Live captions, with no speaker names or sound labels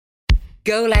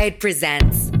Go Loud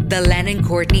presents the Lennon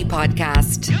Courtney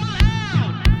podcast.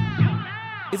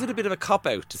 Is it a bit of a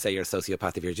cop-out to say you're a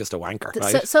sociopath if you're just a wanker,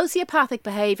 right? Sociopathic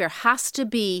behaviour has to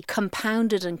be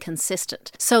compounded and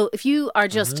consistent. So if you are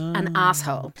just an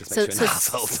asshole... Just makes you an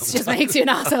asshole sometimes. Just makes you an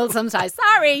asshole sometimes.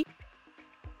 Sorry.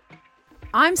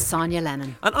 I'm Sonia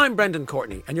Lennon. And I'm Brendan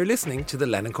Courtney, and you're listening to the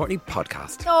Lennon Courtney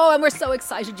podcast. Oh, and we're so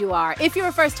excited you are. If you're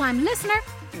a first-time listener,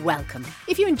 welcome.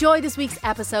 If you enjoyed this week's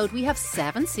episode, we have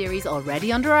 7 series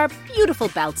already under our beautiful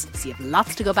belts, so you have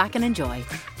lots to go back and enjoy.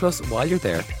 Plus, while you're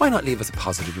there, why not leave us a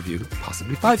positive review,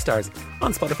 possibly 5 stars,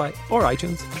 on Spotify or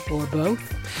iTunes? Or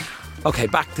both. Okay,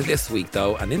 back to this week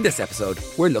though, and in this episode,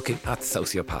 we're looking at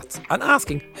sociopaths and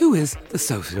asking, who is the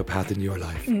sociopath in your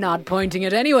life? Not pointing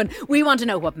at anyone. We want to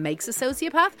know what makes a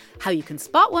sociopath, how you can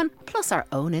spot one, plus our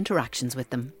own interactions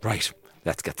with them. Right,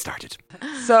 let's get started.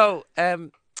 So,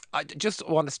 I just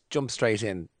want to jump straight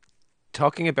in.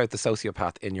 Talking about the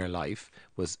sociopath in your life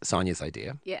was Sonia's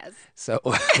idea. Yes. So,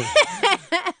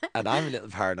 and I'm a little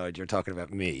paranoid you're talking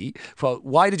about me. Well,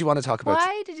 why did you want to talk about...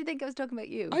 Why did you think I was talking about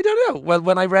you? I don't know. Well,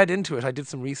 when I read into it, I did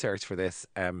some research for this.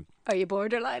 Are you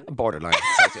borderline? Borderline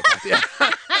sociopath, yeah.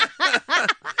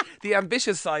 The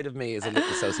ambitious side of me is a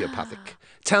little sociopathic.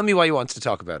 Tell me why you wanted to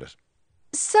talk about it.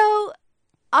 So,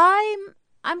 I'm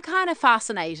kind of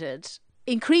fascinated,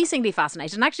 increasingly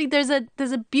fascinated. And actually, there's a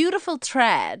beautiful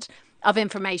thread of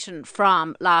information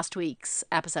from last week's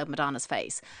episode, Madonna's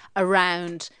Face,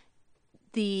 around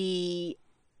the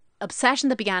obsession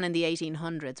that began in the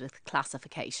 1800s with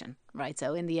classification, right?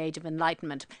 So in the Age of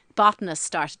Enlightenment, botanists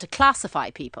started to classify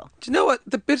people. Do you know what?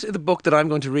 The bit of the book that I'm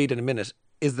going to read in a minute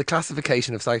is the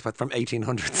classification of psychopath from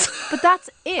 1800s. But that's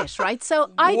it, right?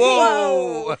 So I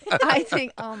Whoa!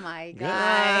 think, oh my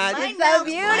God, it's so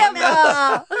beautiful.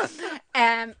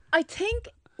 I think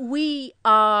we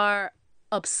are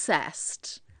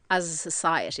obsessed as a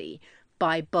society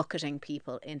by bucketing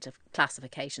people into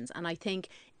classifications. And I think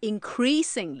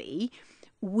increasingly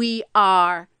we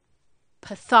are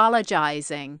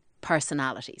pathologizing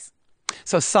personalities.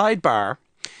 So sidebar,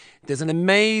 there's an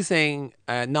amazing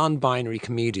non-binary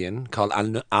comedian called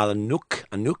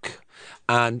Anouk,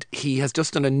 and he has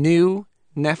just done a new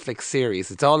Netflix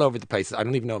series. It's all over the place. I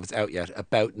don't even know if it's out yet,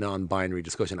 about non-binary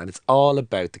discussion, and it's all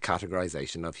about the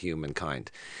categorization of humankind.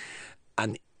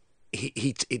 And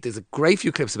he there's a great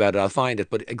few clips about it. I'll find it,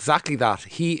 but exactly that.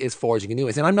 He is forging a new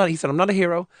way. He said, I'm not a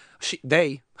hero.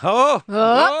 They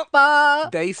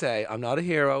say I'm not a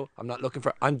hero.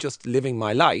 I'm just living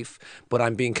my life, but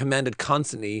I'm being commended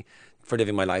constantly for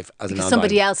living my life as a non-binary.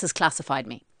 Somebody else has classified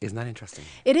me. Isn't that interesting?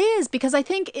 It is, because I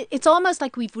think it's almost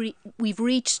like we've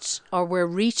reached, or we're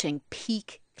reaching,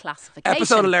 peak classification.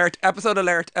 Episode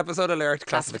alert,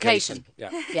 classification. Yeah,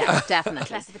 definitely.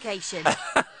 Classification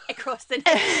across the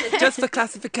nation. Just for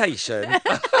classification.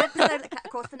 Episode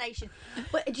across the nation.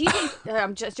 But do you think,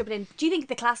 I'm just jumping in, do you think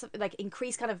the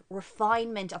increased kind of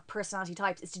refinement of personality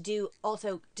types is to do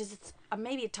also,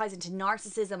 maybe it ties into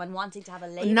narcissism and wanting to have a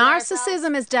label?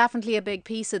 Narcissism is definitely a big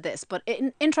piece of this, but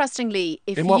interestingly,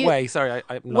 in what way? Sorry,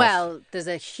 I'm lost. Well, there's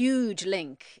a huge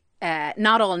link.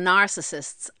 Not all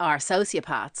narcissists are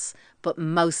sociopaths, but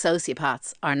most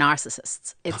sociopaths are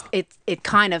narcissists. It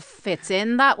kind of fits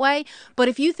in that way. But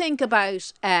if you think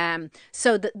about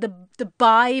so the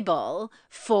Bible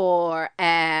for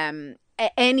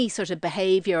any sort of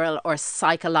behavioural or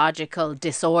psychological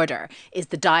disorder is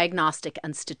the Diagnostic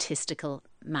and Statistical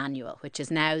Manual, which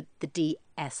is now the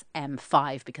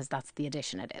DSM-5, because that's the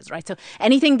edition it is, right? So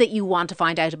anything that you want to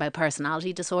find out about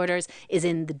personality disorders is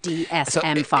in the DSM-5. So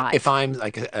if I'm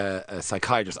like a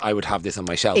psychiatrist, I would have this on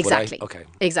my shelf. Exactly. Would I? Okay.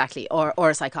 Exactly. Or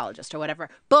a psychologist or whatever.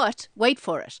 But wait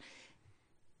for it.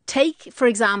 Take, for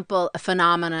example, a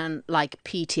phenomenon like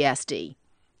PTSD.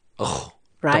 Oh,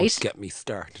 right? Don't get me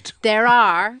started. There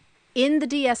are, in the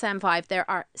DSM-5, there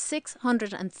are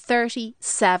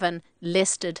 637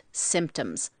 listed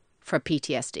symptoms for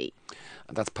PTSD.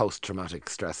 And that's post-traumatic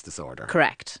stress disorder.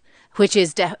 Correct. Which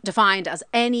is defined as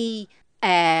any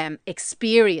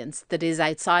experience that is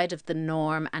outside of the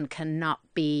norm and cannot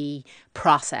be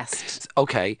processed.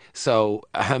 Okay, so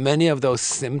how many of those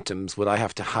symptoms would I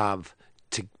have to have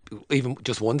to, even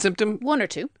just one symptom? 1 or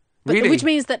 2. But, really? Which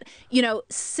means that,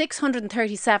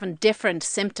 637 different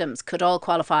symptoms could all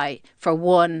qualify for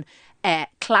one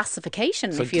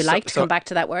classification, if you like to come back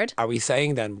to that word. Are we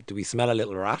saying then, do we smell a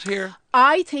little rat here?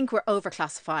 I think we're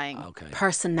overclassifying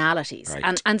personalities.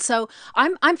 Right. And so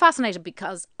I'm fascinated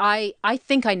because I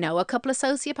think I know a couple of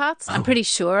sociopaths. I'm pretty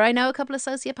sure I know a couple of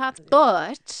sociopaths.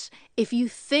 But if you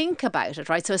think about it,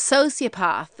 right? So a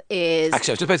sociopath is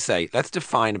Actually, I was just about to say, let's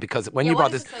define it, because when you what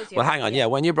brought is this, a sociopath? well, hang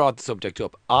on, when you brought the subject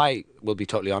up, I will be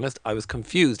totally honest, I was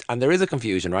confused, and there is a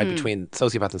confusion, right, between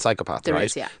sociopath and psychopath, There right?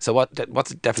 is, yeah. So what's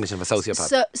the definition of a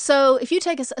sociopath? So if you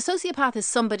take a sociopath is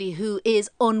somebody who is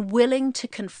unwilling to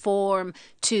conform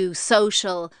to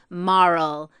social,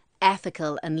 moral,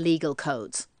 ethical, and legal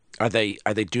codes. Do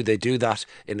they do that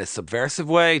in a subversive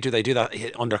way? Do they do that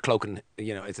under cloak and,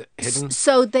 is it hidden?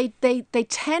 So they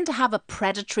tend to have a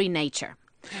predatory nature.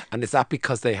 And is that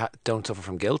because they don't suffer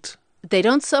from guilt? They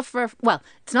don't suffer. Well,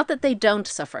 it's not that they don't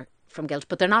suffer from guilt,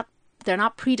 but they're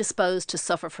not predisposed to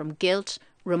suffer from guilt,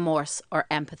 remorse, or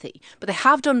empathy. But they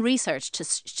have done research to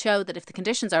show that if the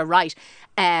conditions are right,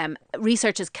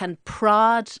 researchers can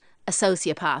prod a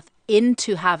sociopath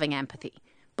into having empathy.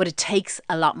 But it takes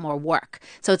a lot more work.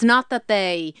 So it's not that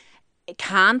they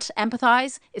can't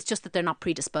empathise, it's just that they're not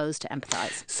predisposed to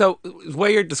empathise. So the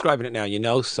way you're describing it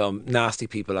now, some nasty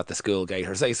people at the school gate,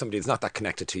 or say somebody that's not that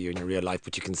connected to you in your real life,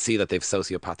 but you can see that they've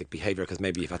sociopathic behaviour because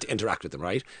maybe you've had to interact with them,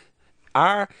 right?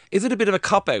 Is it a bit of a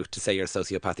cop-out to say you're a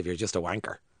sociopath if you're just a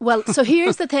wanker? Well, so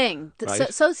here's the thing. Right.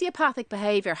 Sociopathic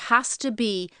behaviour has to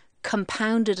be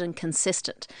compounded and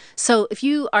consistent. So if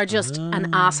you are just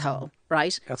an asshole,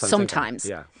 right? That's what I'm sometimes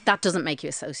thinking, yeah. That doesn't make you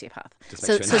a sociopath. Just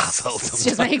makes you an asshole It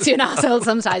just makes you an asshole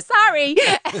sometimes. Sorry.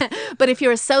 But if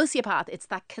you're a sociopath, it's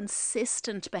that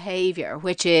consistent behaviour,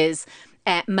 which is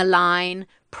malign,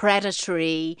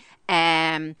 predatory,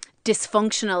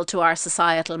 dysfunctional to our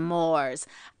societal mores,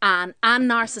 and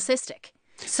narcissistic.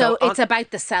 So it's about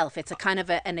the self. It's a kind of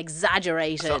an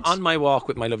exaggerated... So on my walk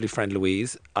with my lovely friend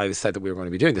Louise, I said that we were going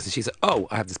to be doing this, and she said, "Oh,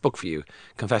 I have this book for you,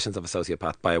 Confessions of a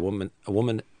Sociopath, by a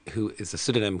woman who is a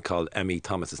pseudonym called Emmy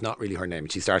Thomas." It's not really her name.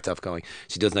 And she starts off going,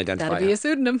 she doesn't identify. That'd be a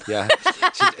pseudonym. Yeah.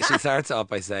 She starts off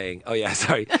by saying,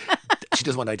 she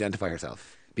doesn't want to identify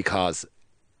herself because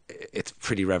it's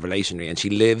pretty revelationary. And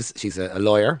she's a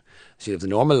lawyer. She lives a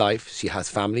normal life. She has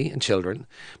family and children,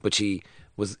 but she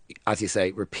was, as you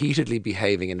say, repeatedly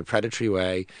behaving in a predatory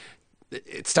way.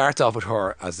 It starts off with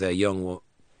her as a young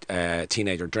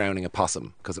teenager drowning a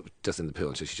possum because it was just in the pool,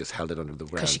 and so she just held it under the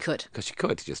ground. Because she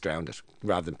could. She just drowned it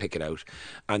rather than pick it out.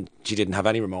 And she didn't have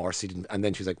any remorse. And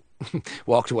then she was like,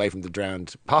 walked away from the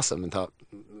drowned possum and thought,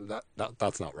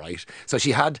 that's not right. So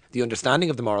she had the understanding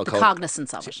of the moral code.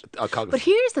 Cognizance of it. Cognizance. But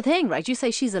here's the thing, right? You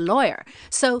say she's a lawyer.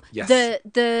 So Yes.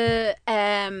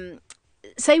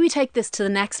 say we take this to the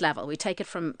next level. We take it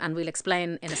from, and we'll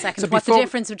explain in a second So what the before-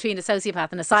 difference between a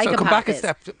sociopath and a psychopath So come back a is.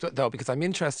 step, though, because I'm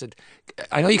interested.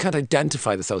 I know you can't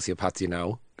identify the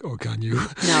sociopaths, Or can you?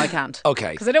 No, I can't.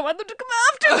 Okay. Because I don't want them to come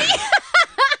after me.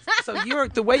 So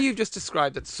the way you've just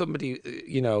described that somebody,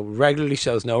 regularly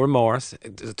shows no remorse,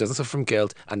 doesn't suffer from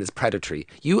guilt, and is predatory.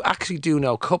 You actually do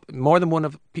know more than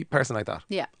one person like that.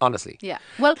 Yeah. Honestly. Yeah.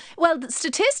 Well,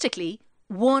 statistically,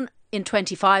 1 in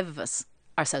 25 of us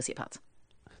are sociopaths.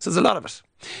 So there's a lot of it.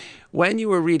 When you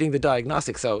were reading the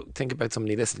diagnostic, so think about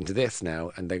somebody listening to this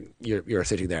now, and you're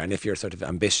sitting there, and if you're sort of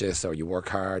ambitious, or you work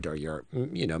hard, or you're,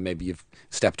 maybe you've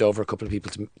stepped over a couple of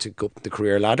people to go up the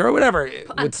career ladder or whatever,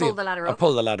 pull the ladder up.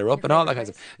 pull the ladder up, and all that kind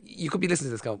of stuff. You could be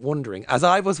listening to this, wondering, as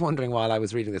I was wondering while I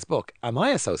was reading this book, am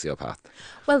I a sociopath?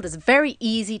 Well, there's a very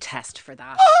easy test for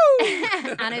that.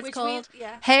 And it's called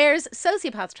Hare's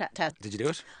Sociopath Test. Did you do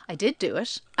it? I did do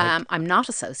it. I'm not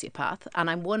a sociopath, and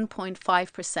I'm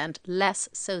 1.5% less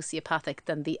sociopathic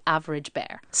than the average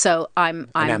bear. So I'm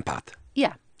An empath.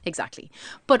 Yeah, exactly.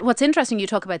 But what's interesting, you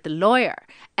talk about the lawyer.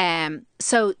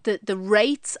 So the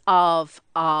rates of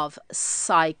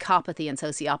psychopathy and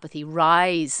sociopathy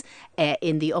rise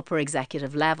in the upper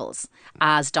executive levels,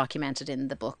 as documented in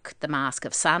the book The Mask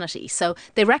of Sanity. So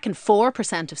they reckon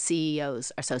 4% of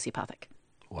CEOs are sociopathic.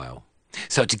 Wow.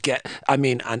 So to get, and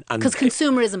Because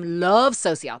consumerism loves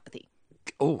sociopathy.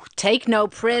 Oh, Take no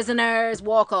prisoners,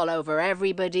 walk all over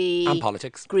everybody. and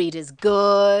politics. Greed is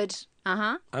good.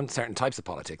 And certain types of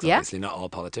politics, Yeah. obviously not all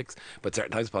politics, but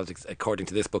certain types of politics, according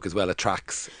to this book as well,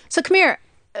 attracts. So come here.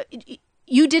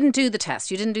 You didn't do the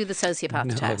test. You didn't do the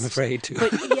sociopath test. I'm afraid to.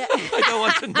 But yeah. I don't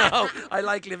want to know. I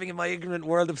like living in my ignorant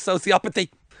world of sociopathy.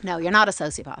 No, you're not a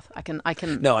sociopath. I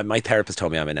can. No, my therapist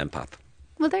told me I'm an empath.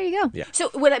 Well, there you go. Yeah. So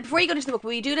before you go into the book,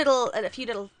 will you do a few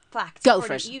little facts. Go Already.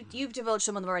 for it. You've divulged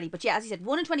some of them already, but yeah, as you said,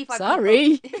 1 in 25.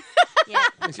 Sorry. People, yeah,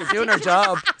 You're doing her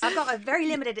job. I've got a very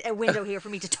limited window here for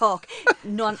me to talk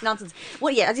nonsense.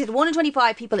 Well, yeah, as you said, 1 in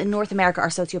 25 people in North America are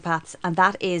sociopaths, and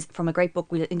that is from a great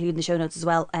book we'll include in the show notes as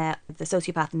well, The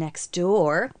Sociopath Next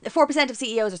Door. 4% of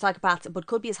CEOs are psychopaths, but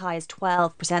could be as high as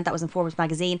 12%. That was in Forbes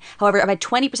magazine. However, about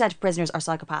 20% of prisoners are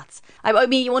psychopaths. I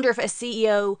mean, you wonder if a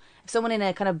CEO, if someone in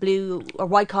a kind of blue or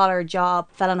white collar job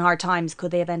fell on hard times,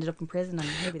 could they have ended up in prison? And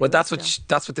maybe Well, that's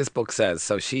what this book says.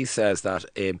 So she says that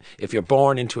if you're a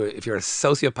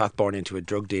sociopath born into a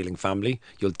drug dealing family,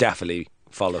 you'll definitely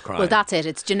follow crime. Well, that's it.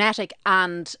 It's genetic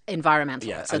and environmental.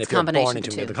 Yeah, so and it's if a combination you're born of into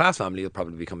the a two. middle class family, you'll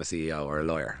probably become a CEO or a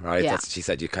lawyer, right? Yeah. That's what she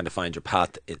said. You kind of find your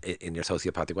path in your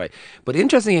sociopathic way. But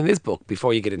interestingly, in this book,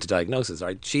 before you get into diagnosis,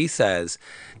 right, she says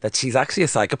that she's actually a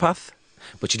psychopath,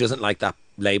 but she doesn't like that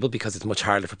label because it's much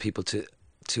harder for people to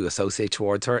associate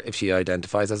towards her if she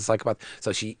identifies as a psychopath.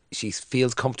 So she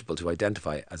feels comfortable to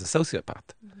identify as a sociopath.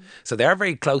 So they're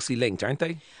very closely linked, aren't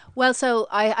they? Well, so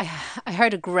I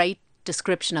heard a great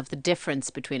description of the difference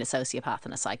between a sociopath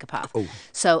and a psychopath.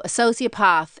 So a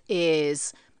sociopath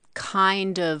is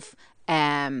kind of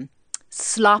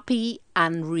sloppy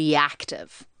and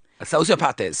reactive. A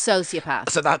sociopath is. Sociopath.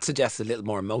 So that suggests a little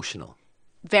more emotional.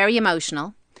 Very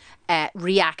emotional,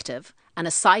 reactive, and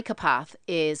a psychopath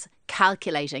is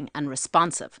calculating and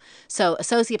responsive. So a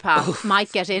sociopath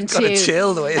might get into Got a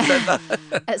chill the way you said that.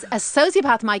 a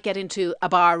sociopath might get into a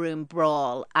barroom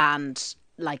brawl and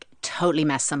like totally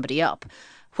mess somebody up.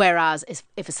 Whereas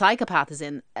if a psychopath is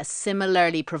in a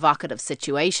similarly provocative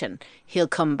situation, he'll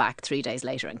come back 3 days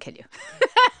later and kill you.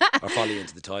 Or follow you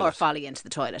into the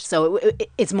toilet. So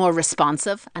it's more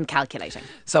responsive and calculating.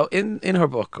 So in her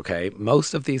book, okay,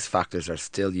 most of these factors are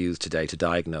still used today to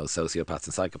diagnose sociopaths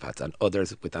and psychopaths and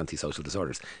others with antisocial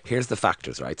disorders. Here's the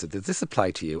factors, right? So does this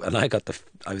apply to you? And I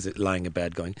was lying in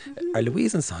bed going, are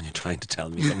Louise and Sonia trying to tell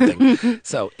me something?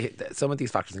 So some of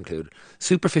these factors include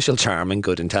superficial charm and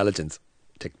good intelligence.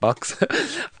 Tick box.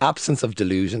 Absence of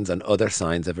delusions and other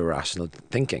signs of irrational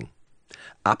thinking.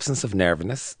 Absence of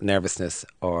nervousness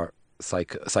or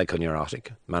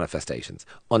psychoneurotic manifestations.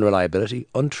 Unreliability,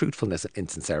 untruthfulness and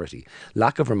insincerity.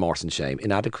 Lack of remorse and shame.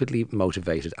 Inadequately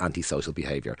motivated antisocial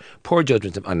behaviour. Poor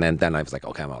judgment and then I was like,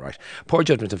 okay, I'm all right. Poor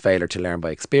judgment and failure to learn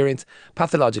by experience.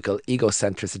 Pathological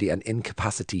egocentricity and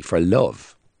incapacity for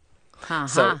love.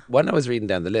 So when I was reading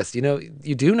down the list, you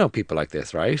do know people like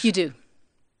this, right? You do.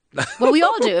 Well, we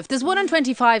all do. If there's 1 in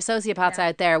 25 sociopaths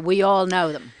out there, we all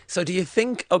know them. So do you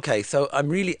think, okay, so I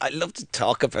love to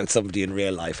talk about somebody in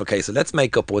real life. Okay, so let's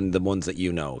make up the ones that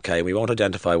you know, okay? We won't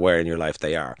identify where in your life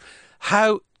they are.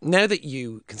 Now that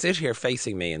you can sit here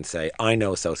facing me and say, I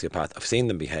know a sociopath, I've seen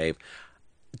them behave,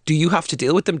 do you have to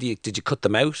deal with them? Did you cut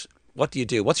them out? What do you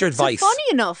do? What's your advice? So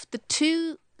funny enough, the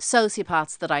 2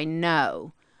 sociopaths that I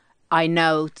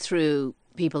know through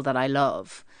people that I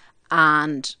love.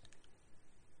 And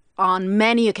on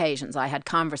many occasions, I had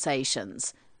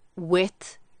conversations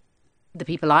with the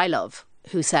people I love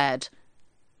who said,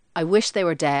 I wish they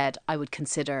were dead. I would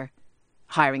consider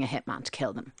hiring a hitman to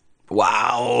kill them.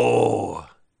 Wow.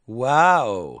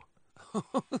 Now,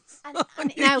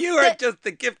 you are just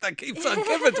the gift that keeps on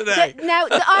giving today. Now,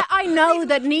 I know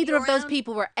that neither of those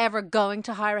people were ever going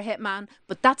to hire a hitman,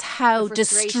 but that's how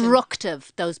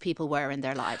destructive those people were in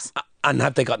their lives. And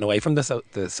have they gotten away from the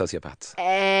sociopaths?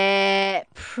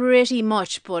 Pretty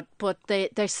much, but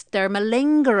they're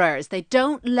malingerers. They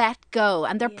don't let go,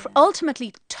 and they're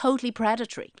ultimately totally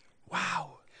predatory.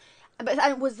 Wow.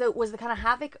 But was the kind of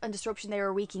havoc and disruption they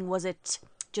were wreaking, was it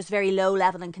just very low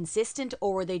level and consistent,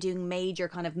 or were they doing major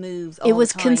kind of moves all It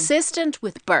was the time? consistent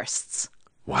with bursts.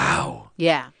 Wow.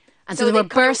 Yeah. And so So there they were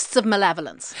bursts of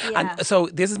malevolence. Yeah. And so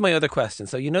this is my other question.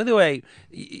 So you know the way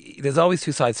there's always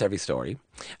 2 sides to every story,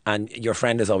 and your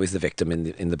friend is always the victim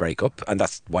in the breakup, and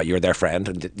that's why you're their friend,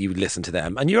 and you listen to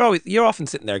them, and you're often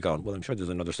sitting there going, well, I'm sure there's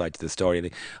another side to this story, and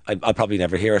I'll probably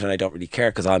never hear it, and I don't really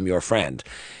care because I'm your friend.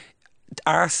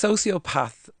 Are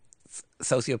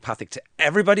sociopathic to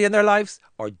everybody in their lives,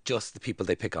 or just the people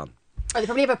they pick on? Or they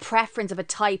probably have a preference of a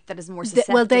type that is more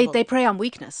susceptible. Well, they prey on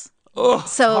weakness. Oh,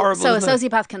 horrible, so a isn't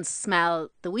it? sociopath can smell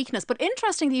the weakness. But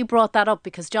interesting that you brought that up,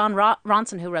 because John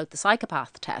Ronson, who wrote the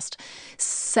psychopath test,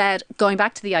 said, going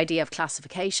back to the idea of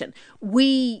classification,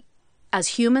 we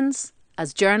as humans,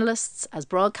 as journalists, as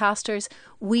broadcasters,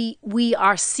 we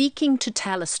are seeking to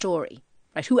tell a story.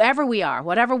 Right? Whoever we are,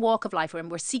 whatever walk of life we're in,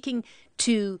 we're seeking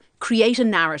to create a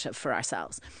narrative for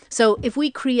ourselves. So if we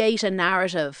create a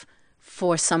narrative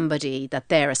for somebody that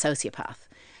they're a sociopath,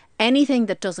 anything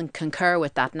that doesn't concur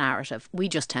with that narrative, we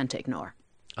just tend to ignore.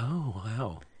 Oh,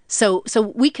 wow. So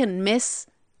we can miss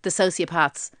the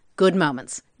sociopath's good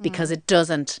moments because it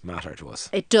doesn't Matter to us.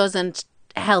 it doesn't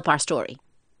help our story.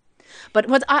 But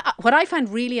what I find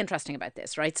really interesting about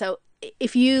this, right? So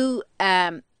if you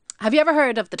have you ever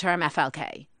heard of the term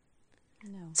FLK?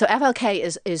 No. So FLK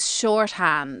is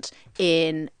shorthand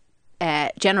in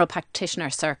general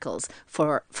practitioner circles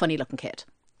for funny looking kid,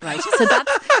 right? So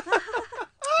that's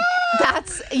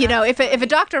if a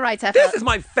doctor writes FLK. This is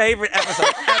my favourite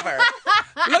episode ever.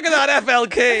 Look at that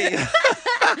FLK.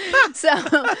 So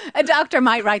a doctor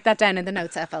might write that down in the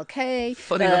notes. FLK.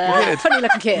 Funny looking kid. Funny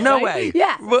looking kid. No right? way.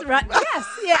 Yeah. What? Right. Yes.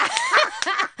 Yeah.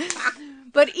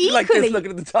 But equally, Like this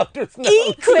looking at the doctor's notes.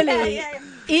 equally,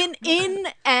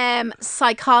 in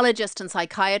psychologist and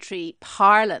psychiatry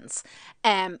parlance,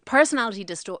 personality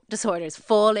disorders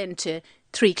fall into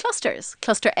 3 clusters: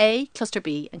 cluster A, cluster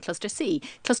B, and cluster C.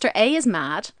 Cluster A is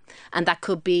mad, and that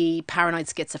could be paranoid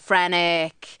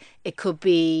schizophrenic. It could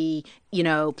be,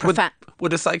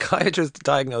 Would a psychiatrist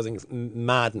diagnosing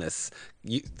madness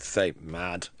say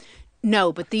mad?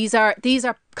 No, but these are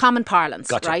common parlance,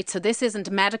 Gotcha. right? So this isn't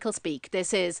medical speak.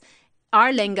 This is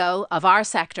our lingo of our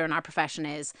sector and our profession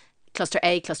is cluster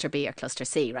A, cluster B, or cluster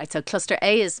C, right? So cluster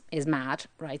A is mad,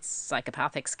 right?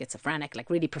 Psychopathic, schizophrenic, like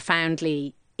really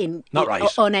profoundly Not right.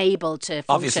 unable to Obviously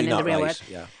function in the not real right,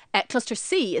 world. yeah. Cluster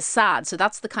C is sad, so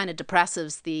that's the kind of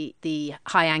depressives, the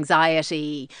high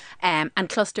anxiety, and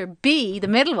cluster B, the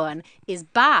middle one, is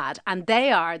bad, and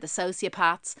they are the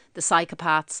sociopaths, the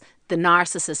psychopaths, the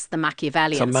narcissists, the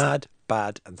Machiavellians. So mad,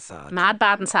 bad, and sad. Mad,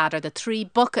 bad, and sad are the 3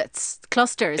 buckets,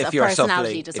 clusters of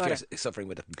personality disorder. If you're suffering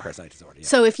with a personality disorder. Yeah.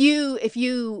 So if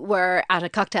you were at a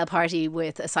cocktail party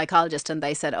with a psychologist and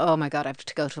they said, "Oh my God, I have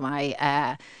to go to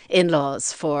my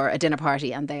in-laws for a dinner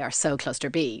party and they are so cluster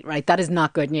B," right? That is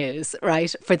not good news,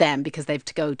 right, for them because they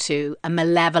have to go to a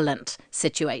malevolent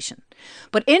situation.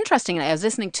 But interestingly, I was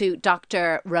listening to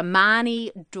Dr.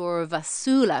 Ramani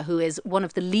Durvasula, who is one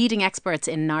of the leading experts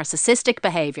in narcissistic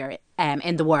behaviour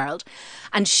in the world.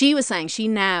 And she was saying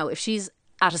if she's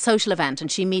at a social event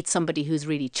and she meets somebody who's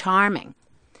really charming,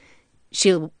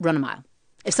 she'll run a mile.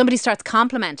 If somebody starts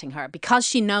complimenting her because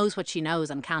she knows what she knows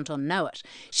and can't unknow it,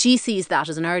 she sees that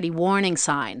as an early warning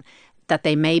sign that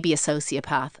they may be a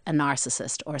sociopath, a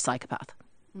narcissist, or a psychopath.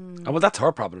 Oh, well, that's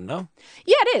her problem, no?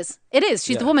 Yeah, it is. It is.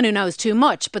 She's the woman who knows too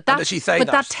much. But does she say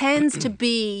that? that tends to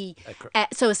be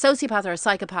so. A sociopath or a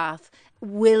psychopath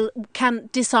can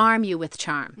disarm you with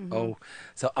charm. Mm-hmm. Oh,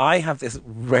 so I have this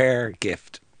rare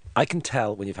gift. I can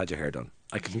tell when you've had your hair done.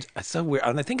 It's so weird,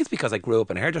 and I think it's because I grew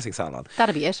up in a hairdressing salon.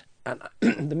 That'd be it. And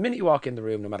the minute you walk in the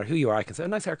room, no matter who you are, I can say, "Oh,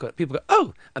 nice haircut." People go,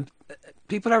 "Oh," and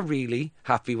people are really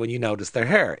happy when you notice their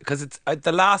hair because it's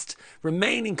the last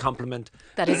remaining compliment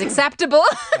That is acceptable.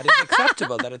 that is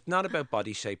acceptable. That it's not about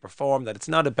body shape or form. That it's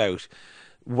not about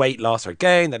weight loss or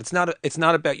gain. That it's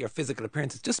not about your physical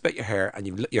appearance. It's just about your hair,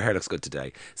 and your hair looks good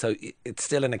today. So it's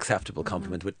still an acceptable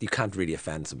compliment. But you can't really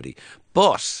offend somebody.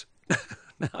 But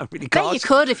I'm really Bet cautious. you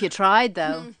could if you tried,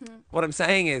 though. What I'm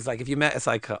saying is, like, if you met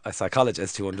a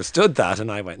psychologist who understood that,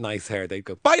 and I went, "Nice hair," they'd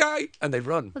go, "Bye," and they'd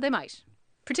run. Well, they might,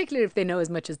 particularly if they know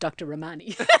as much as Dr.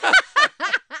 Ramani.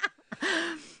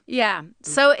 Yeah.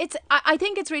 So I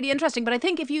think it's really interesting. But I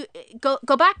think if you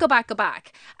go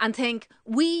back and think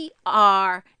we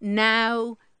are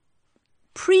now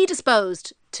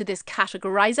predisposed to this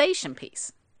categorization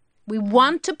piece. We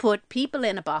want to put people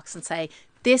in a box and say,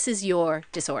 this is your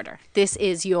disorder. This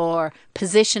is your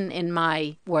position in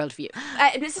my worldview.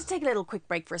 Let's just take a little quick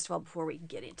break first of all before we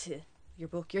get into your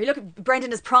book. You're looking.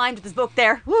 Brendan is primed with his book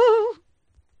there. Woo!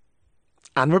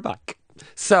 And we're back.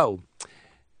 So,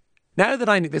 now that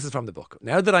I knew, this is from the book,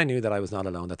 now that I knew that I was not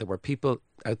alone, that there were people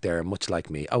out there much like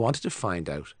me, I wanted to find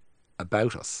out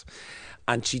about us.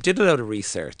 And she did a load of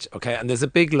research, okay? And there's a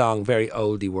big, long, very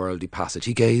oldie, worldy passage.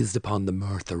 He gazed upon the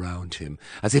mirth around him,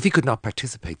 as if he could not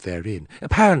participate therein.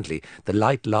 Apparently, the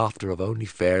light laughter of only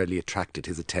fairly attracted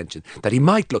his attention, that he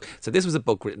might look... So this was a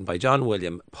book written by John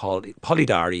William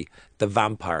Polidori, The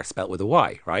Vampire, spelt with a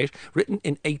Y, right? Written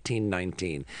in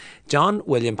 1819. John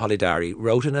William Polidori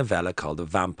wrote a novella called The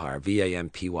Vampire,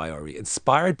 Vampyre,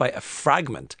 inspired by a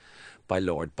fragment by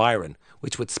Lord Byron,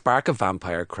 which would spark a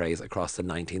vampire craze across the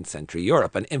 19th century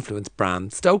Europe and influence Bram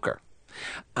Stoker.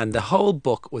 And the whole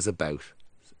book was about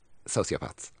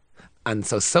sociopaths. And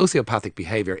so sociopathic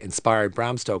behaviour inspired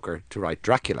Bram Stoker to write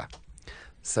Dracula.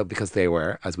 So because they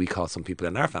were, as we call some people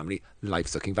in our family,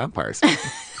 life-sucking vampires.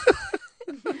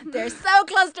 They're so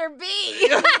cluster B.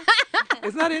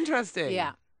 Isn't that interesting?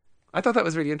 Yeah. I thought that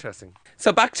was really interesting.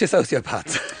 So back to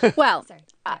sociopaths. Well,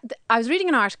 I was reading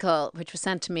an article which was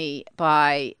sent to me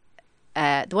by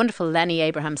the wonderful Lenny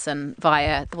Abrahamson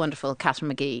via the wonderful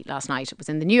Catherine McGee last night. It was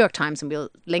in the New York Times, and we'll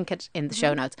link it in the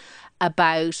show notes,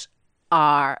 about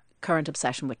our current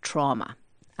obsession with trauma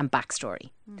and backstory.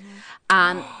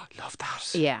 And Love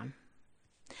that. yeah.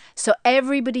 So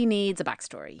everybody needs a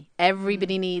backstory.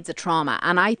 Everybody needs a trauma.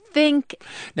 And I think...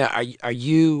 Now, are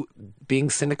you being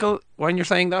cynical when you're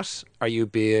saying that? Are you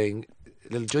being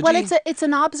a little judgy? Well, it's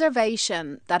an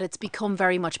observation that it's become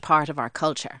very much part of our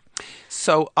culture.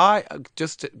 So I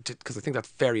just because I think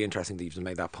that's very interesting that you've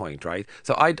made that point, right?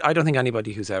 So I don't think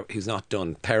anybody who's not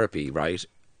done therapy, right,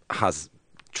 has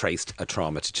traced a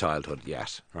trauma to childhood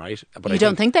yet, right? But You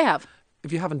don't think they have?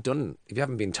 if you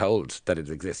haven't been told that it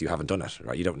exists, you haven't done it,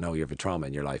 right? You don't know you have a trauma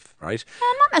in your life, right?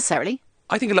 Not necessarily.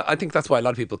 I think that's why a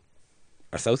lot of people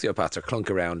are sociopaths or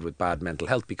clunk around with bad mental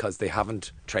health, because they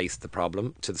haven't traced the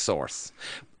problem to the source.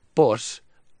 But,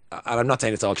 and I'm not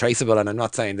saying it's all traceable, and I'm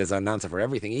not saying there's an answer for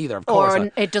everything either, of course.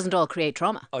 Or it doesn't all create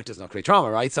trauma. Oh, it does not create trauma,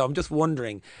 right? So I'm just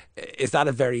wondering, is that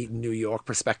a very New York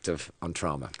perspective on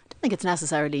trauma? I think it's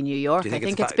necessarily New York. I think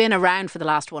it's it's been around for the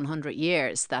last 100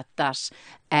 years that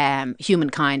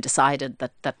humankind decided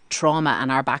that trauma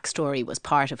and our backstory was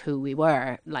part of who we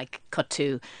were, like cut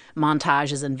to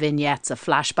montages and vignettes of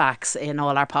flashbacks in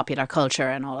all our popular culture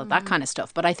and all of that kind of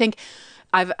stuff. But I think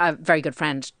I've a very good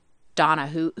friend, Donna,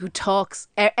 who talks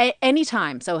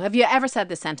anytime. So have you ever said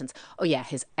this sentence? Oh yeah,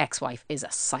 his ex-wife is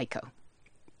a psycho.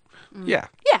 Yeah.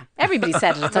 Yeah, everybody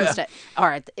said it at some stage.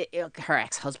 Or her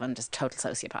ex-husband is a total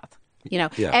sociopath. You know,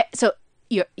 Yeah. So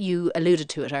you alluded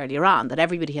to it earlier on, that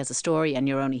everybody has a story and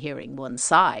you're only hearing one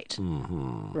side,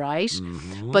 right?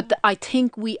 But I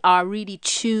think we are really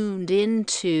tuned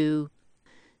into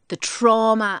the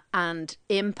trauma and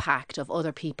impact of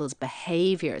other people's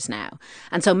behaviours now.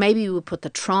 And so maybe we would put the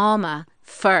trauma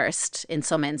first in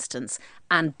some instance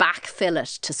and backfill it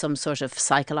to some sort of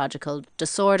psychological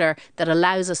disorder that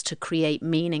allows us to create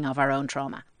meaning of our own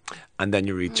trauma. And then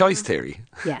you read choice theory.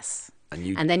 Yes.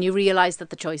 And then you realise that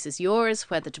the choice is yours,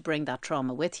 whether to bring that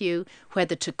trauma with you,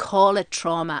 whether to call it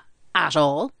trauma at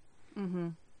all.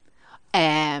 So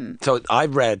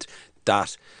I've read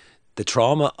that the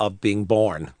trauma of being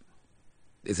born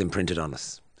is imprinted on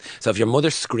us. So if your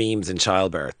mother screams in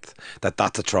childbirth,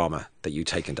 that's a trauma that you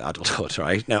take into adulthood,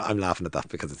 right? Now, I'm laughing at that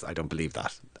because I don't believe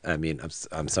that. I mean,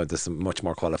 I'm sorry, there's some much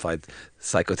more qualified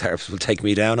psychotherapists will take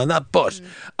me down on that. But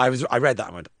I read that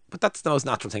and went, but that's the most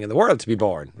natural thing in the world, to be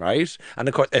born, right? And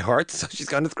of course, it hurts, so she's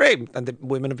going to scream. And the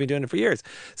women have been doing it for years.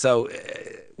 So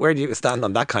where do you stand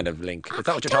on that kind of link? Is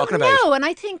that what you're talking about? No, and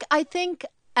I think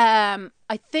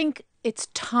it's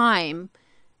time,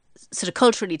 sort of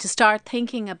culturally, to start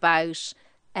thinking about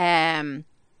not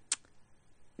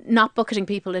bucketing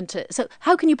people into... So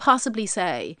how can you possibly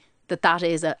say that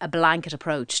is a blanket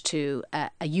approach to a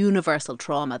universal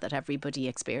trauma that everybody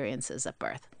experiences at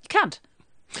birth? You can't.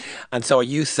 And so are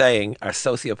you saying, are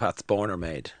sociopaths born or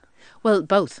made? Well,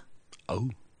 both. Oh.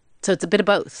 So it's a bit of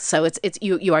both. So it's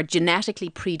you are genetically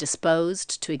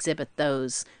predisposed to exhibit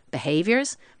those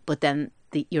behaviours, but then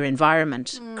your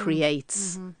environment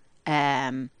creates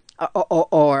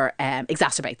or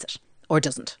exacerbates it, or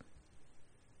doesn't.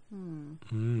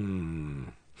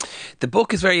 The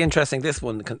book is very interesting. This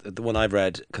one, the one I've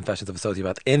read, Confessions of a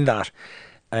Sociopath, in that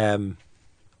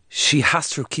she has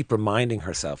to keep reminding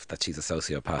herself that she's a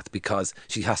sociopath because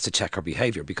she has to check her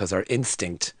behaviour, because her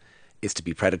instinct is to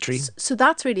be predatory. So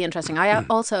that's really interesting. I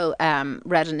also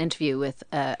read an interview with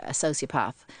a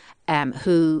sociopath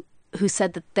who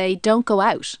said that they don't go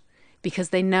out because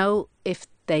they know if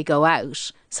they go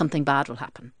out, something bad will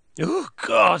happen. Oh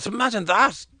God! Imagine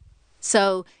that.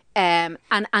 So and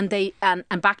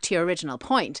back to your original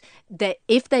point, that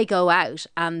if they go out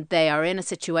and they are in a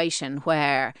situation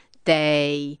where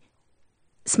they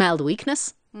smell the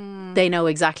weakness, they know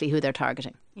exactly who they're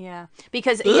targeting. Yeah,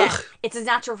 because it's as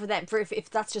natural for them.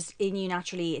 If that's just in you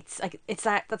naturally,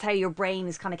 that's how your brain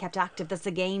is kind of kept active. That's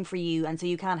the game for you, and so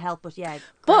you can't help but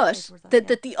But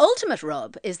the ultimate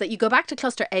rub is that you go back to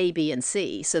cluster A, B, and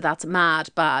C. So that's mad,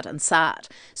 bad, and sad.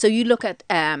 So you look at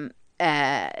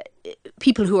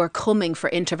people who are coming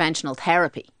for interventional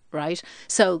therapy, right?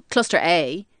 So cluster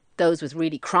A, those with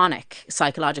really chronic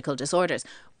psychological disorders,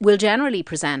 will generally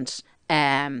present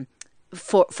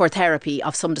for therapy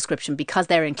of some description because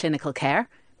they're in clinical care,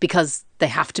 because they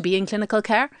have to be in clinical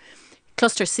care.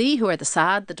 Cluster C, who are the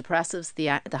sad, the depressives, the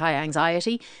high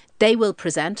anxiety, they will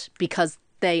present because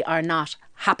they are not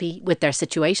happy with their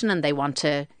situation and they want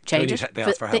to change it. They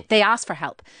ask for help. They ask for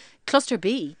help. Cluster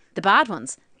B, the bad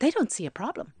ones, they don't see a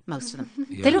problem, most of them.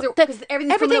 Yeah. They don't, because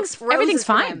everything's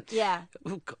fine. Yeah.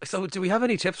 So do we have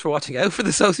any tips for watching out for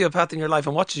the sociopath in your life,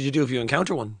 and what should you do if you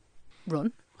encounter one?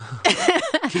 Run.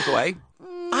 Keep away.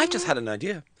 I just had an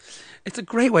idea. It's a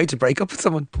great way to break up with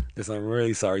someone. Listen, I'm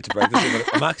really sorry to break this to you,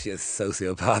 but I'm actually a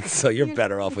sociopath, so you're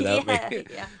better off without me.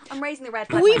 Yeah. I'm raising the red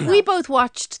flag. We both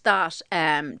watched that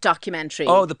documentary.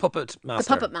 Oh, The Puppet Master. The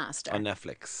Puppet Master. On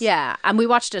Netflix. Yeah, and we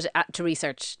watched it to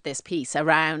research this piece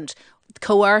around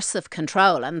coercive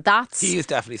control, and that's... He is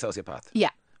definitely a sociopath. Yeah.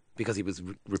 Because he was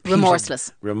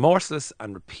Remorseless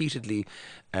and repeatedly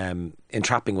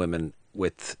entrapping women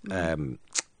with...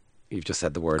 You've just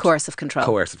said the word. Coercive control.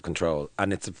 Coercive control.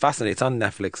 And it's fascinating. It's on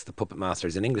Netflix. The Puppet Master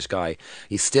is an English guy.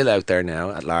 He's still out there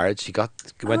now at large. He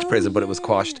went to prison, but it was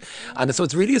quashed. And so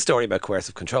it's really a story about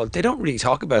coercive control. They don't really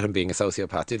talk about him being a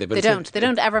sociopath, do they? But they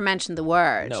don't ever mention the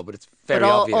word. No, but it's very but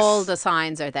obvious. All the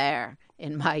signs are there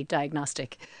in my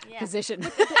diagnostic position.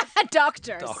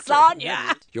 Doctor Doctor.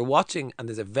 Sonia. You're watching, and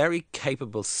there's a very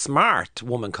capable, smart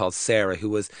woman called Sarah who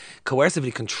was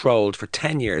coercively controlled for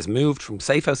 10 years, moved from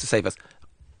safe house to safe house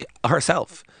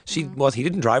herself. He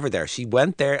didn't drive her there. She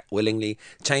went there willingly,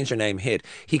 changed her name, hid.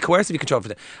 He coercively controlled for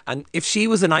that. And if she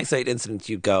was an isolated incident,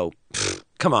 you'd go,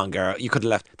 come on, girl, you could have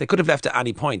left. They could have left at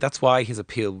any point. That's why his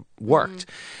appeal worked.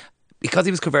 Because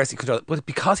he was coercively controlled, but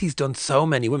because he's done so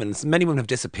many women have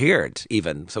disappeared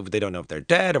even, so they don't know if they're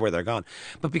dead or where they're gone.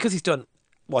 But because he's done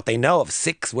what they know of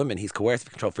 6 women he's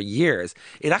coercively controlled for years,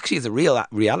 it actually is a real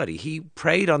reality. He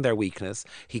preyed on their weakness.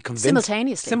 He convinced...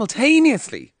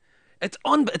 Simultaneously.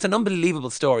 It's an unbelievable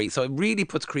story. So it really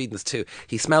puts credence to.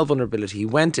 He smelled vulnerability. He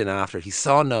went in after. He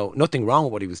saw nothing wrong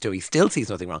with what he was doing. He still sees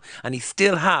nothing wrong, and he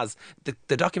still has.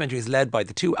 The documentary is led by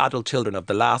the 2 adult children of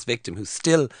the last victim, who's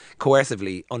still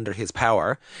coercively under his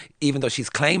power, even though she's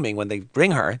claiming when they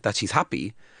bring her that she's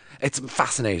happy. It's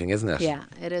fascinating, isn't it? Yeah,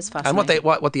 it is fascinating. And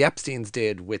what the Epsteins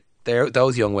did with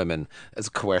those young women as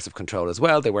coercive control as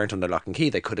well. They weren't under lock and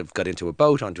key. They could have got into a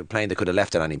boat, onto a plane. They could have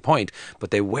left at any point, but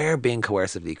they were being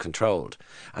coercively controlled,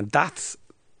 and that's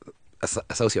a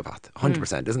sociopath,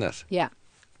 100%, isn't it? Yeah,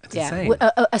 it's insane.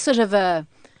 A sort of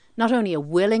not only a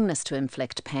willingness to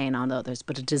inflict pain on others,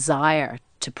 but a desire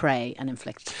to prey and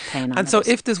inflict pain on others. And so,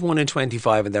 if there's 1 in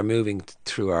 25 and they're moving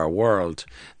through our world.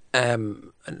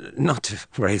 Not to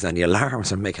raise any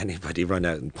alarms or make anybody run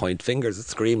out and point fingers and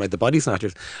scream like the body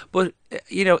snatchers, but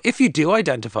if you do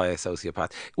identify a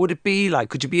sociopath, would it be like,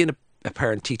 could you be in a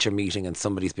parent-teacher meeting and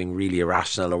somebody's being really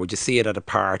irrational, or would you see it at a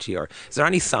party, or is there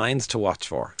any signs to watch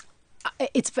for?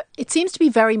 It seems to be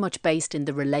very much based in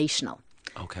the relational.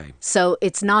 Okay. So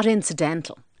it's not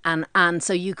incidental, and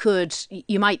so you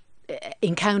might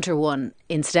encounter one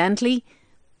incidentally,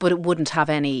 but it wouldn't have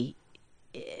any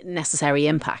necessary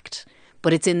impact.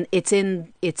 But it's in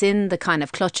the kind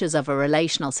of clutches of a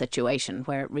relational situation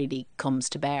where it really comes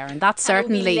to bear, and that's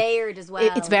certainly it'll be layered as well.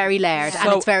 It's very layered, and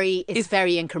So it's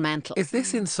very incremental. Is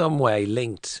this in some way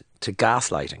linked to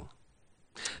gaslighting?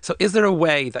 So is there a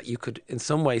way that you could in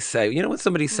some way say, when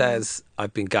somebody says,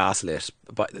 I've been gaslit,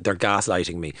 but they're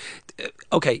gaslighting me.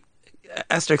 Okay,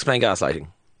 Esther, explain gaslighting.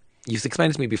 You've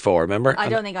explained it to me before, remember? I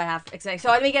don't think I have. Exactly. So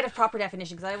let me get a proper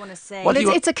definition, because I don't want to say... Well,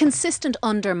 it's a consistent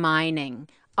undermining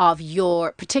of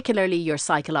particularly your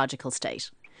psychological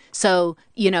state. So,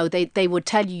 they would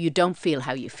tell you don't feel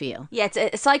how you feel. Yeah, it's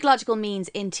a psychological means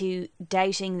into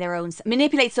doubting their own...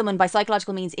 Manipulate someone by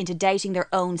psychological means into doubting their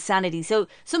own sanity. So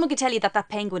someone could tell you that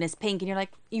penguin is pink, and you're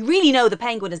like, you really know the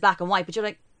penguin is black and white, but you're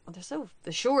like, oh, they're so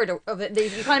assured of it.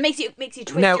 It kind of makes you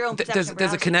twist your own perception.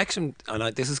 There's a connection,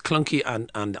 and this is clunky,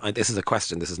 and this is a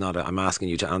question. This is not I'm asking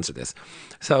you to answer this.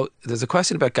 So there's a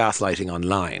question about gaslighting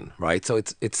online, right? So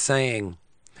it's saying...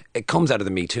 It comes out of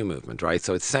the Me Too movement, right?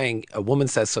 So it's saying a woman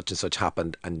says such and such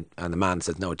happened, and the man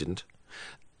says, no, it didn't.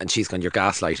 And she's gone, you're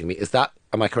gaslighting me.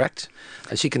 Am I correct?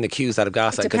 And she can accuse that of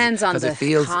gaslighting. It depends on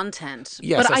the content.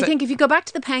 Yeah, but so I think if you go back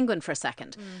to the penguin for a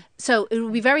second, so it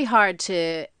would be very hard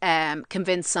to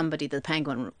convince somebody that the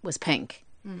penguin was pink.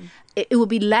 It would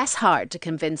be less hard to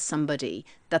convince somebody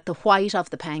that the white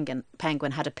of the penguin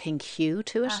had a pink hue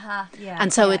to it.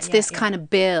 And so it's this kind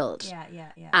of build.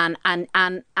 And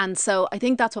so I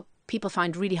think that's what people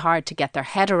find really hard to get their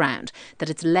head around,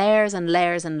 that it's layers and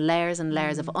layers and layers and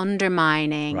layers of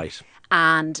undermining. Right.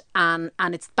 And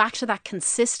it's back to that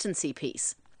consistency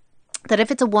piece, that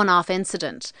if it's a one-off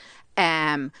incident,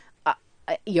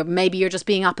 maybe you're just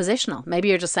being oppositional. Maybe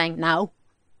you're just saying no.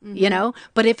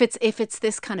 But if it's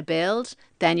this kind of build,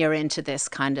 then you're into this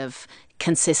kind of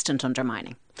consistent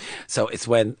undermining. So it's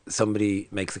when somebody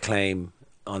makes a claim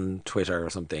on Twitter or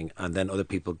something, and then other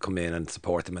people come in and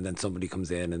support them, and then somebody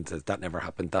comes in and says that never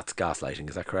happened. That's gaslighting.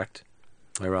 Is that correct?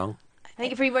 Am I wrong? I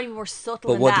think if everybody were more subtle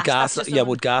but than would that.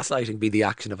 Would gaslighting be the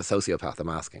action of a sociopath? I'm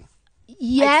asking.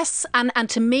 Yes, and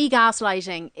to me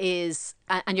gaslighting is,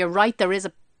 and you're right, there is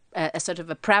a sort of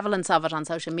a prevalence of it on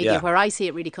social media. Yeah. Where I see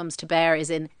it really comes to bear is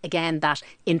in, again, that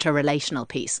interrelational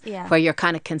piece, Yeah. where you're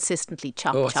kind of consistently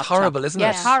chop. Oh, it's horrible, isn't it?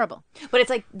 Yeah, it's horrible. But it's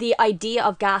like the idea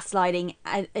of gaslighting,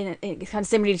 and it's kind of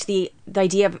similar to the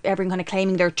idea of everyone kind of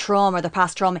claiming their trauma or their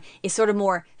past trauma is sort of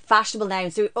more fashionable now.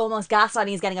 So almost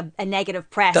gaslighting is getting a negative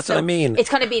press. That's what I mean. It's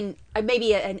kind of been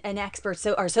maybe an expert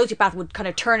or a sociopath would kind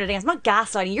of turn it against. Not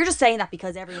gaslighting. You're just saying that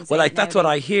because everyone's saying it that's now. what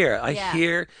I hear. I Yeah.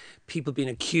 hear people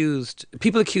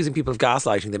accusing people of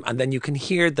gaslighting them, and then you can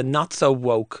hear the not so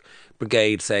woke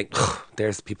brigade saying,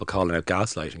 "There's people calling out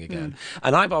gaslighting again."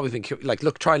 And I've always been like,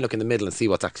 look, try and look in the middle and see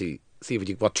what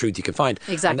truth you can find.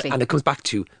 Exactly. And it comes back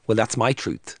to, well, that's my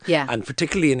truth. Yeah. And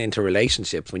particularly in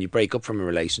interrelationships, when you break up from a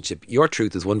relationship, your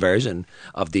truth is one version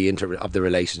of the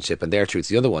relationship, and their truth's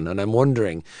the other one. And I'm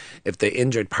wondering if the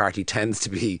injured party tends to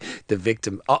be the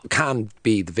victim, can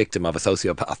be the victim of a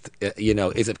sociopath.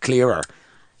 Is it clearer?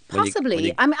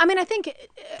 Possibly. I mean, I think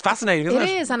Fascinating, isn't it?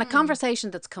 It is, and a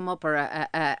conversation that's come up, or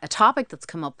a topic that's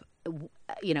come up,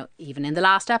 even in the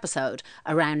last episode,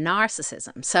 around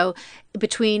narcissism. So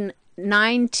between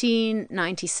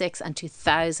 1996 and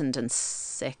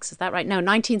 2006, is that right? No,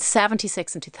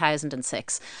 1976 and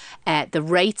 2006, the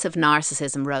rates of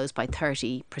narcissism rose by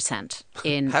 30%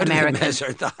 in How do they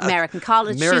measure that? American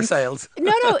college Mirror students. sales.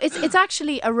 No, it's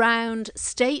actually around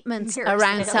statements Mirror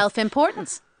around sales.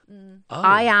 self-importance.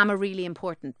 I am a really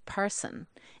important person.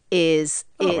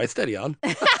 All right, steady on.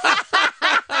 Chill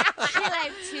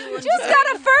out too. Just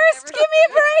got a first. Give me a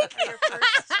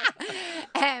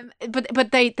break.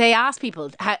 But they ask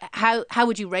people how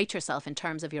would you rate yourself in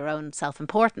terms of your own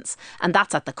self-importance, and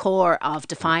that's at the core of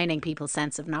defining people's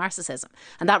sense of narcissism,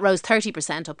 and that rose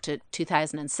 30% up to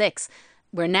 2006.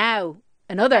 We're now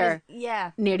another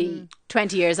nearly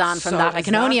 20 years on from So that. I is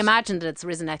can only that- imagine that it's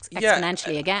risen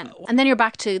exponentially again. And then you're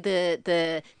back to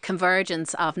the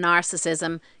convergence of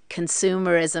narcissism,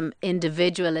 consumerism,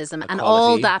 individualism, and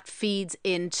all Equality. that feeds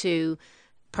into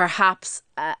perhaps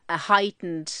a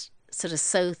heightened sort of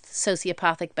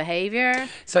sociopathic behaviour.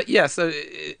 So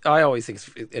I always think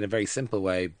in a very simple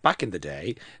way, back in the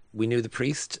day, we knew the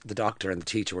priest, the doctor and the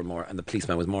teacher and the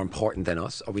policeman was more important than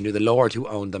us, or we knew the lord who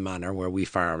owned the manor where we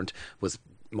farmed was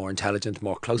more intelligent,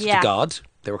 more closer to God.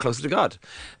 They were closer to God.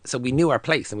 So we knew our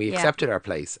place and we accepted our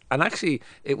place. And actually,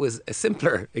 it was a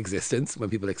simpler existence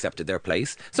when people accepted their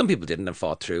place. Some people didn't and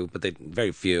fought through, but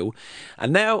very few.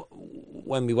 And now,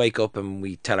 when we wake up and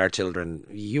we tell our children,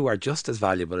 you are just as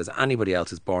valuable as anybody else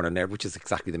who's born on earth, which is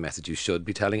exactly the message you should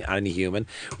be telling any human.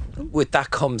 With that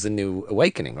comes a new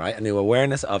awakening, right? A new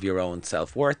awareness of your own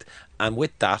self-worth. And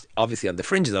with that, obviously on the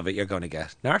fringes of it, you're going to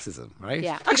get narcissism, right?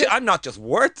 Yeah. Actually, I'm not just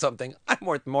worth something, I'm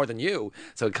worth more than you.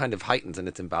 So it kind of heightens and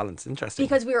it's imbalanced. Interesting.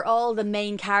 Because we're all the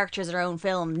main characters in our own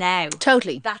film now.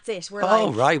 Totally. That's it. We're Oh,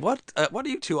 like, right. What are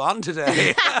you two on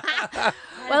today?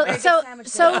 Well, very so big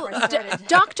sandwich there before I started.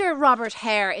 Dr. Robert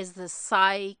Hare is the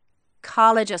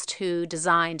psychologist who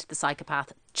designed the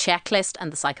psychopath checklist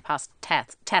and the psychopath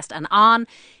test. And on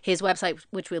his website,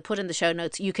 which we'll put in the show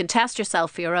notes, you can test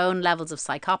yourself for your own levels of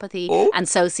psychopathy and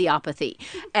sociopathy.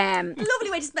 Lovely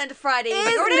way to spend a Friday.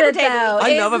 Isn't Your dinner it table. though?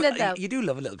 I love Isn't it though? You do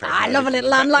love a little I love a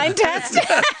little online test.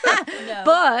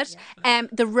 But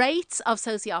the rates of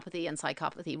sociopathy and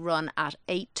psychopathy run at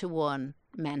 8-to-1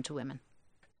 men to women.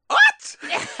 What?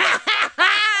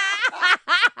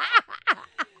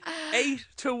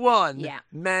 8-to-1 Yeah.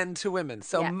 men to women.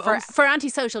 So Yeah, for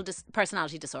antisocial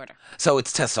personality disorder. so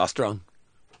it's testosterone.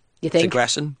 You It's think?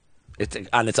 aggression.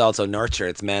 And it's also nurture.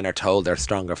 It's men are told they're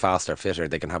stronger, faster, fitter.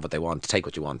 They can have what they want. Take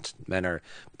what you want. Men are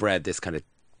bred this kind of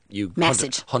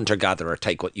Message. hunter gatherer.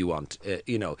 Take what you want.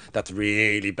 That's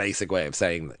really basic way of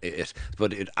saying it.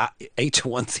 But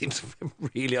 8-to-1 seems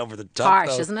really over the top.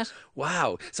 Harsh, though. isn't it?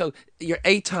 Wow. So you're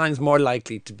 8 times more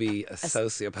likely to be a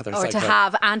sociopath or Or to psychopath.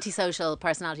 have antisocial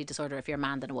personality disorder if you're a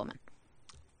man than a woman.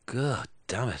 God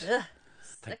damn it.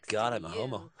 Thank God I'm a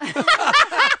homo.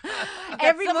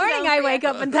 Every morning I wake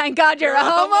up and thank God you're a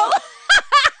homo.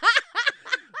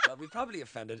 Well, we probably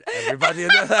offended everybody in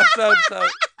this episode, so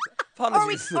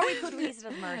apologies. Or we could release it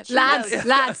as merch.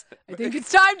 Lads, I think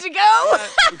it's time to go.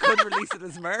 We couldn't release it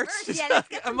as merch. Yeah, let's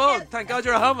get Come on, thank God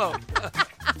you're a homo.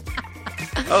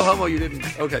 Oh, homo, you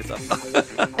didn't. Okay, so.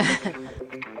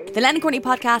 The Lennon Courtney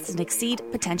podcast is an Exceed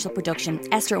Potential production.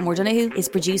 Esther O'Donoghue is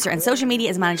producer and social media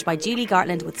is managed by Julie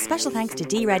Gartland with special thanks to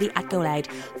Dee Reddy at Go Loud.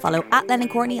 Follow at Lennon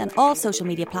Courtney on all social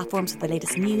media platforms for the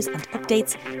latest news and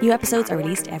updates. New episodes are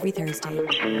released every Thursday.